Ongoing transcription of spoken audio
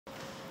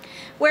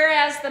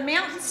Whereas the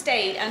Mountain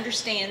State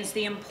understands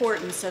the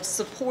importance of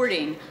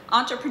supporting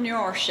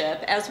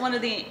entrepreneurship as one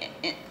of the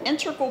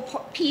integral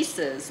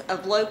pieces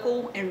of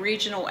local and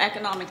regional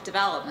economic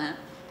development,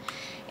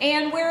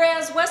 and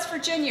whereas West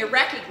Virginia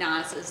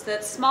recognizes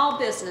that small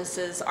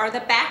businesses are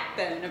the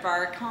backbone of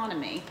our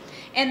economy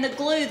and the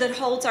glue that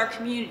holds our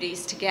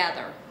communities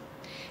together,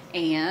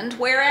 and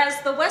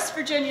whereas the West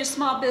Virginia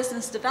Small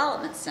Business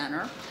Development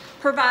Center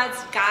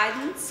provides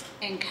guidance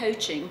and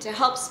coaching to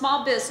help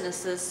small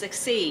businesses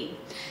succeed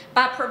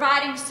by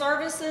providing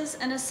services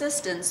and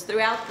assistance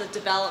throughout the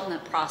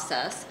development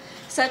process,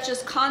 such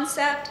as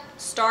concept,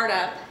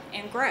 startup,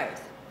 and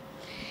growth.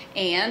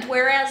 And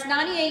whereas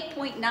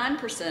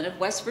 98.9% of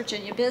West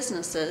Virginia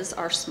businesses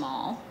are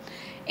small,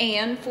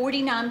 and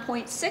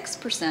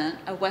 49.6%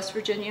 of West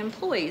Virginia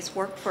employees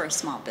work for a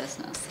small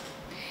business.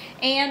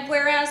 And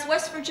whereas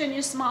West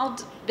Virginia Small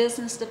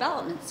Business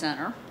Development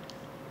Center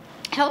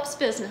helps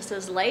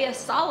businesses lay a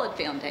solid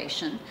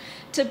foundation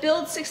to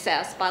build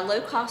success by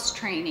low-cost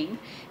training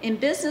in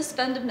business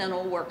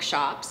fundamental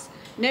workshops,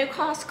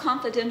 no-cost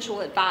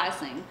confidential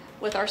advising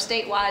with our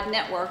statewide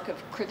network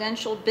of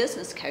credentialed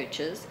business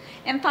coaches,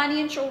 and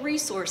financial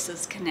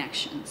resources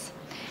connections.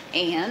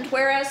 And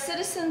whereas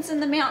citizens in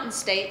the Mountain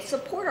State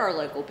support our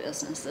local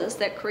businesses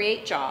that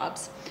create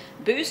jobs,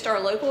 boost our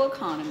local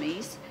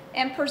economies,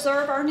 and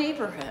preserve our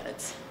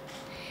neighborhoods.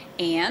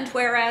 And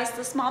whereas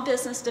the Small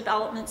Business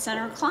Development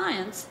Center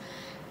clients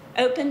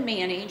open,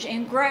 manage,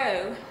 and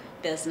grow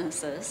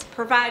businesses,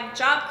 provide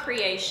job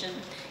creation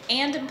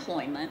and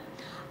employment,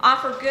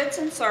 offer goods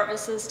and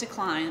services to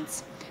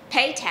clients,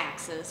 pay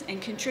taxes,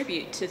 and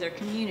contribute to their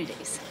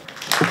communities.